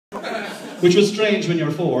which was strange when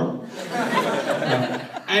you're 4.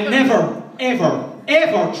 And never, ever,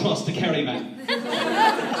 ever trust a Kerry man.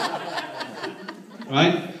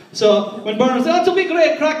 Right? So when Bernard said, "That'll be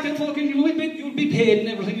great crack, then fucking you'll be paid and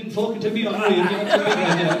everything, and fucking to be unreal,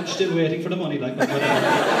 I'm still waiting for the money, like, but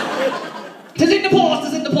Tis in the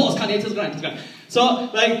post, Connie, it's grand. So,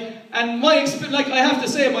 like, and my experience, like, I have to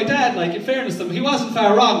say, my dad, like, in fairness to him, he wasn't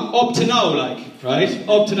far wrong, up to now, like, right?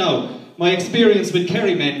 Up to now. My experience with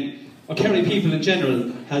Kerry men, or Kerry people in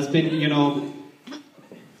general, has been, you know,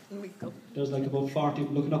 there's like about 40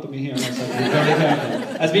 people looking up at me here, and I said, very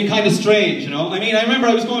careful. Has been kind of strange, you know. I mean, I remember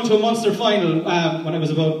I was going to a Munster final when I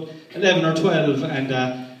was about 11 or 12, and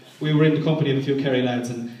we were in the company of a few Kerry lads,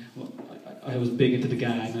 and I was big into the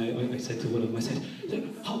gang, and I said to one of them, I said,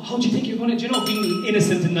 how do you think you're going to, you know, being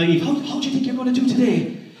innocent and naive, how do you think you're going to do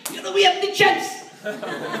today? You know, we haven't the chance.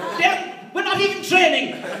 We're not even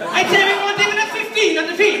training. I'd say we weren't even at 15 on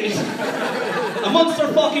the field. A Munster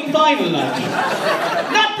fucking final, like.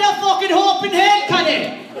 Not the fucking hope in hell,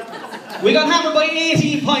 Connie. We got hammered by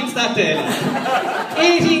 18 pints that day,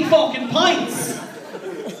 like. 18 fucking pints.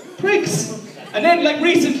 Pricks. And then, like,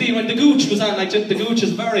 recently when the Gooch was on, like, the Gooch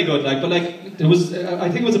is very good, like, but, like, there was, I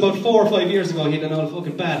think it was about 4 or 5 years ago, he had an old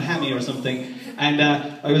fucking bad hammy or something, and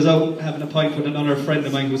I was out having a pint with another friend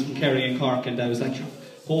of mine who was from Kerry and Cork, and I was, like,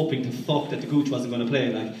 hoping to fuck that the Gooch wasn't going to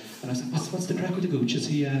play, like, and I was like, what's the crack with the Gooch? Is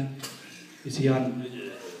he on?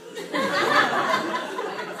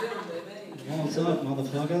 What's up,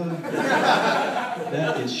 motherfucker?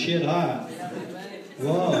 That is shit hot.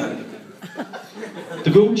 Whoa.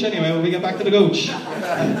 The Gooch, anyway, when we get back to the Gooch.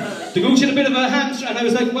 The Gooch had a bit of a hamstring, and I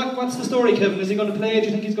was like, what's the story, Kevin? Is he going to play? Do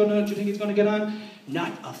you think he's going to get on?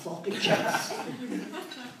 Not a fucking chance.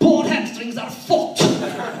 Both hamstrings are fucked.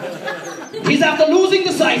 He's after losing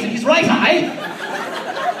the sight in his right eye.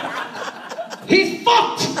 He's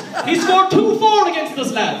fucked. He scored 2-4 against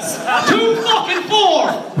us, lads.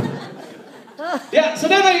 2-4. Yeah, so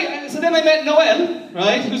then I met Noelle,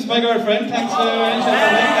 right, who's my girlfriend, thanks for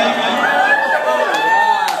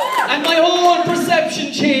and my whole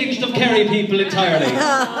perception changed of Kerry people entirely.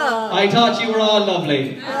 I thought you were all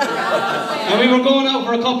lovely. And we were going out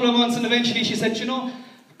for a couple of months, and eventually she said, you know,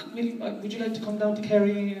 would you like to come down to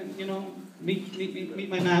Kerry and, you know, meet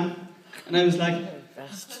my mum? And I was like,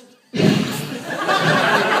 and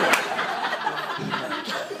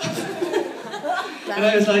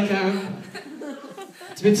I was like,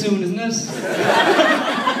 it's a bit soon, isn't it?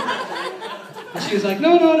 And she was like,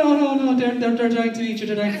 no, they're trying to meet you,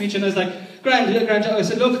 And I was like, grand. I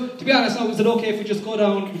said, look, to be honest, is it okay if we just go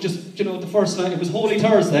down, we just, you know, the first night, it was Holy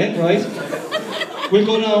Thursday, right? We'll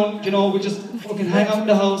go down, you know, we'll just fucking hang out in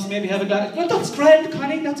the house, maybe have a glass. Well, that's grand,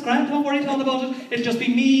 Connie, that's grand, don't worry at all about it. It'll just be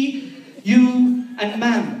me, you, and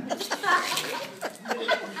Mam.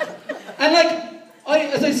 And like,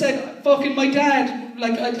 as I said, fucking my dad,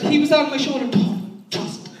 like, he was on my shoulder, don't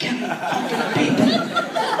trust Kerry fucking people.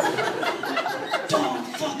 Don't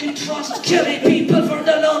fucking trust Kerry people for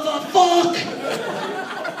the love of fuck.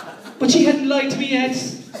 But she hadn't lied to me yet.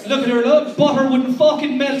 Look at her, look, butter wouldn't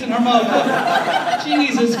fucking melt in her mouth. Look.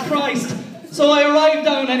 Jesus Christ. So I arrived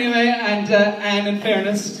down anyway, and Anne, in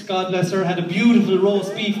fairness, God bless her, had a beautiful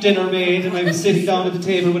roast beef dinner made, and I was sitting down at the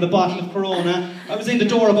table with a bottle of Corona. I was in the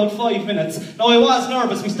door about 5 minutes. Now I was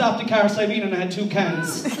nervous, we stopped the car Irene and I had 2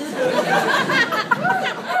 cans.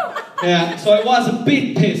 Yeah, so I was a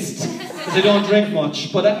bit pissed, because I don't drink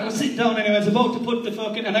much, but I was sitting down anyway, I was about to put the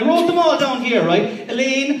fucking, and I wrote them all down here, right?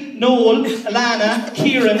 Elaine, Noel, Alana,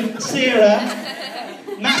 Kieran, Sarah,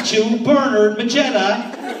 Matthew, Bernard,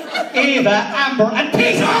 Magella, Ava, Amber, and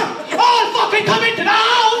Peter all fucking come into the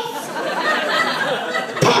house!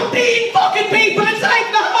 13 fucking people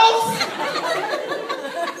inside the house!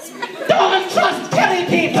 Don't trust Kerry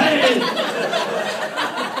people!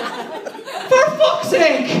 For fuck's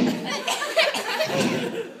sake!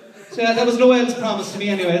 So yeah, that was Noel's promise to me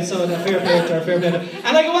anyway, so fair play to her. And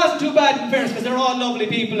like, it wasn't too bad in fairness, because they're all lovely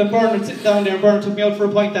people, and Bernard sitting down there, and Bernard took me out for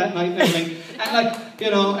a pint that night and everything. And like,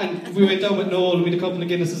 you know, and we went down with Noel, and we had a couple of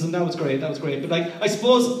Guinnesses, and that was great. But like, I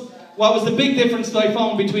suppose, what was the big difference that I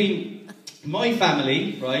found between my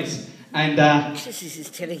family, right, and This is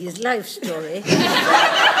telling his life story.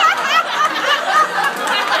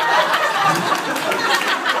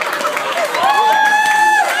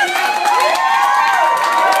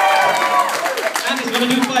 Andy's going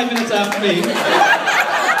to do 5 minutes after me.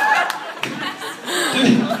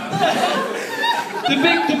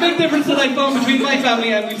 The big difference that I found between my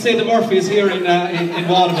family and, we'll say, the Murphys here in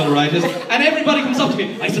Waterville, right, is, and everybody comes up to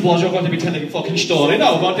me, I suppose you're going to be telling a fucking story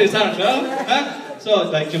now about this, aren't you? Huh? So,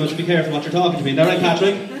 like, you must be careful what you're talking to me. Is that right,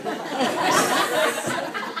 Patrick?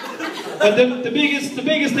 But the biggest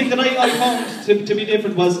thing that I found to be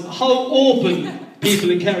different was how open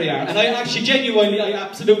people in Kerry are, and I actually genuinely, I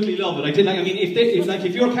absolutely love it. I mean,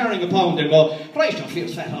 if you're carrying a pound, they'll go, Christ, don't feel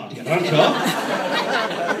fat altogether, aren't you?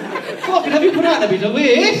 Fucking, have you put on a bit of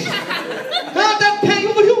weight? That pant, you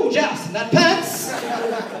have a huge ass in that pants.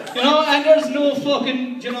 You know, and there's no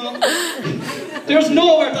fucking, you know, there's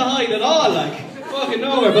nowhere to hide at all, like. Fucking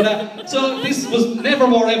nowhere, but so this was never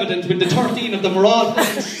more evident when the 13 of them were all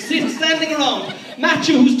standing around.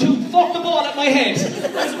 Matthew, who's too fucked the ball at my head,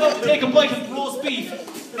 was about to take a bite of roast beef.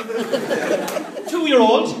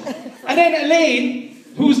 2-year-old. And then Elaine,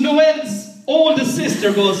 who's Noel's oldest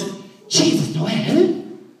sister, goes, Jesus, Noel,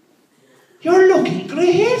 you're looking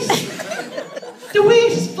great. The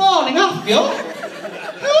weight is falling off you.